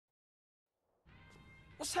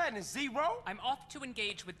What's happening, Zero? I'm off to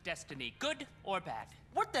engage with destiny, good or bad.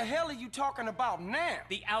 What the hell are you talking about now?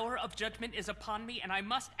 The hour of judgment is upon me, and I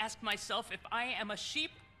must ask myself if I am a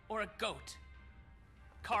sheep or a goat.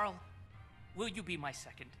 Carl, will you be my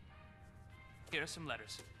second? Here are some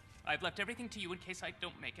letters. I've left everything to you in case I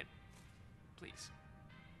don't make it. Please.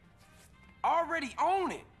 Already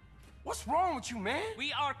own it. What's wrong with you, man?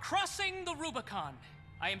 We are crossing the Rubicon.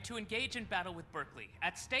 I am to engage in battle with Berkeley.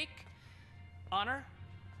 At stake, honor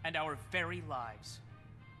and our very lives.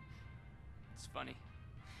 It's funny.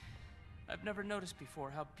 I've never noticed before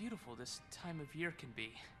how beautiful this time of year can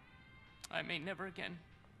be. I may never again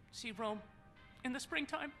see Rome in the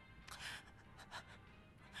springtime.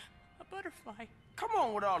 A butterfly. Come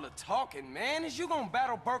on with all the talking, man. Is you gonna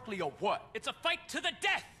battle Berkeley or what? It's a fight to the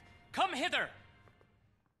death! Come hither!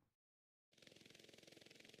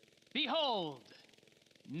 Behold,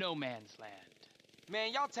 no man's land.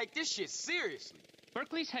 Man, y'all take this shit seriously.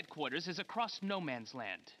 Berkeley's headquarters is across no man's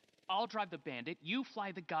land. I'll drive the bandit, you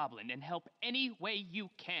fly the goblin, and help any way you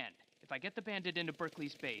can. If I get the bandit into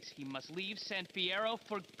Berkeley's base, he must leave San Fierro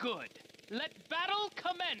for good. Let battle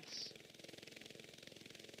commence!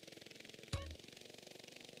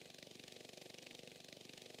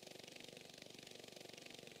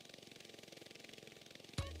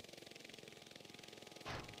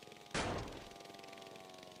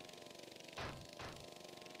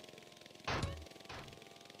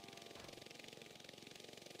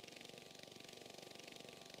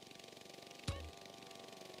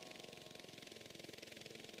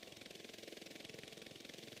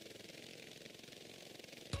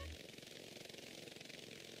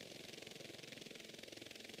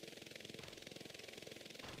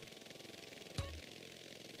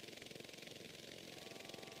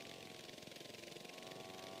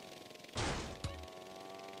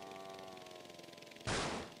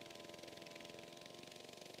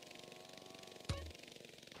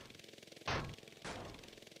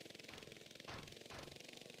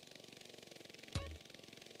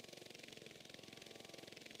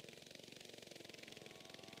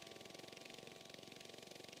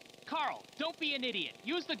 Carl, don't be an idiot.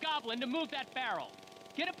 Use the goblin to move that barrel.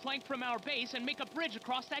 Get a plank from our base and make a bridge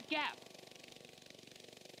across that gap.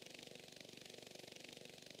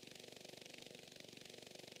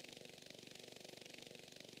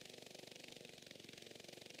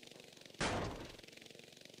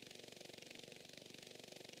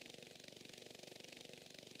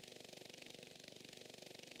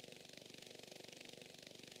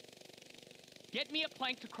 Get me a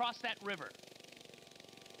plank to cross that river.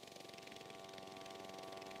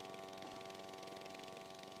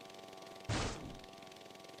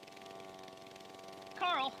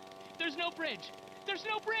 Carl, there's no bridge. There's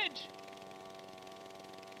no bridge!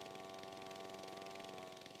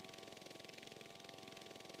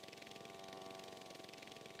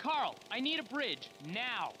 Carl, I need a bridge,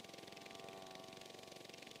 now!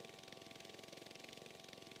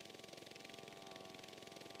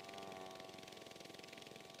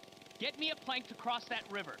 Get me a plank to cross that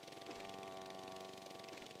river.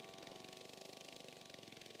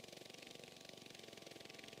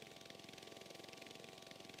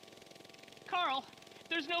 Carl,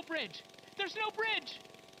 there's no bridge. There's no bridge!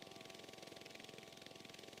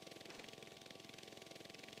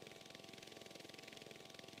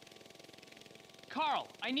 Carl,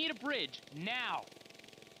 I need a bridge, now!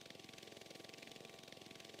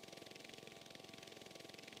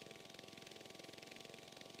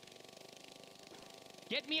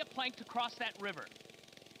 Get me a plank to cross that river.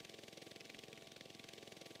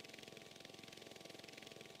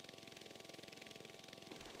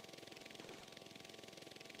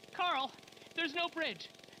 Carl, there's no bridge.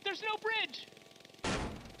 There's no bridge!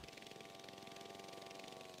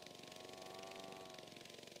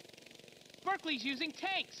 Berkeley's using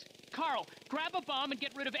tanks. Carl, grab a bomb and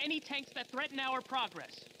get rid of any tanks that threaten our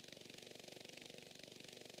progress.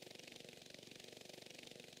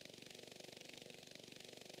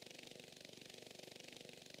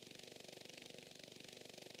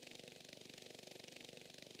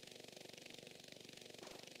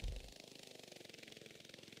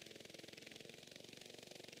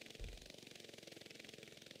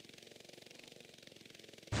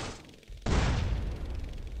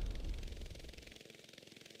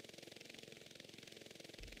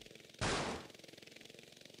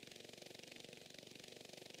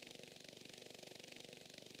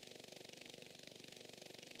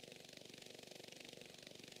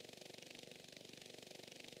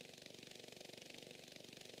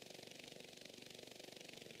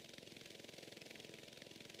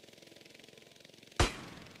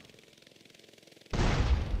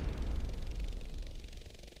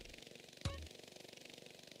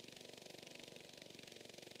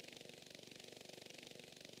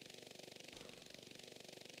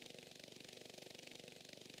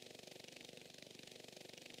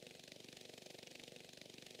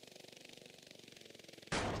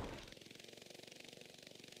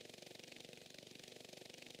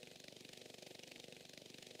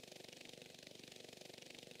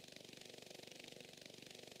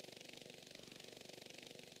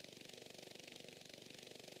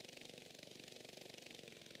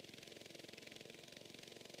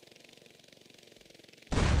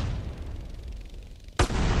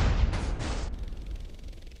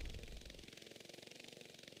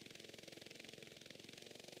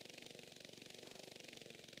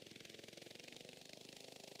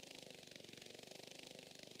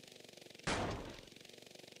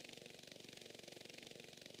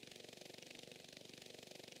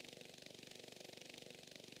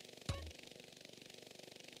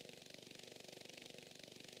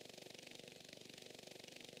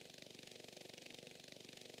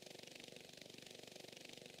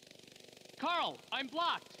 Carl, I'm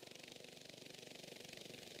blocked!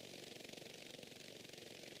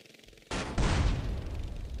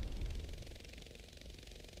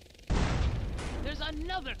 There's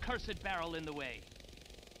another cursed barrel in the way.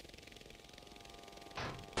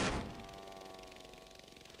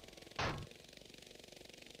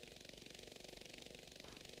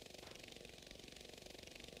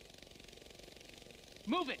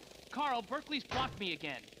 Move it! Carl, Berkeley's blocked me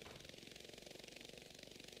again.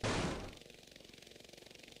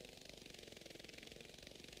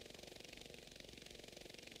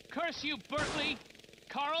 Curse you, Berkeley!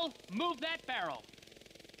 Carl, move that barrel!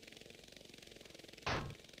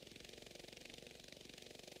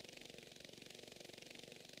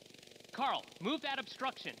 Carl, move that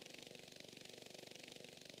obstruction.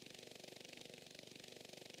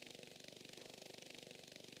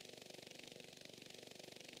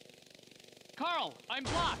 Carl, I'm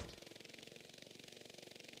blocked!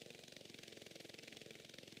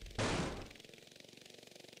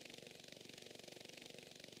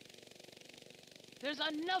 There's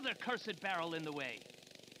another cursed barrel in the way.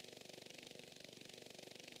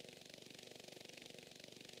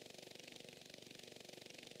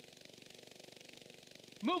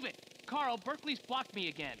 Move it! Carl, Berkeley's blocked me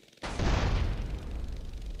again.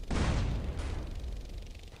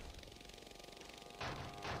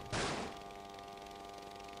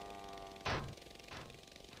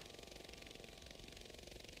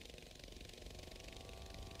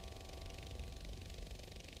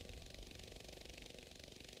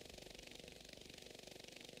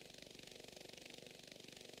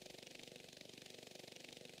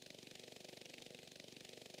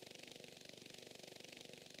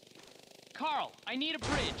 Carl, I need a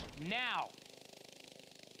bridge, now!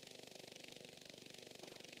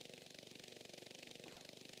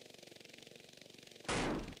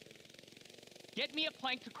 Get me a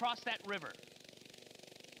plank to cross that river.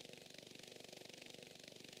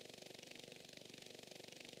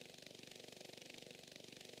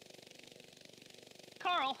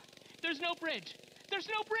 Carl, there's no bridge! There's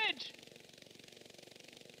no bridge!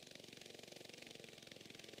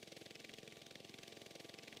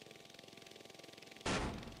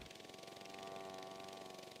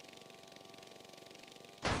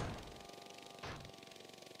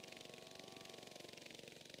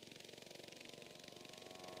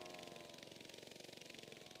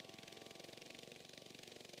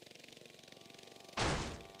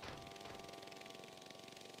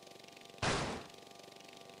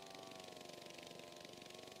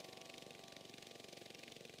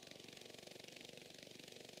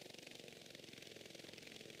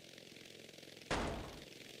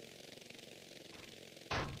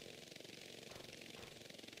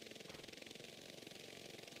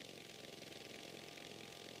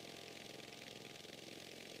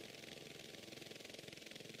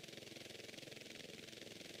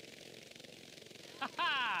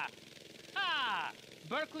 Ha! Ha!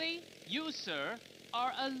 Berkeley, you, sir,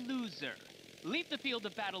 are a loser. Leave the field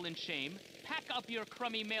of battle in shame, pack up your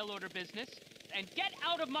crummy mail-order business, and get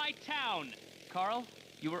out of my town! Carl,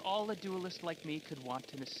 you are all a duelist like me could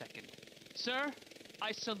want in a second. Sir,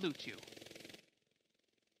 I salute you.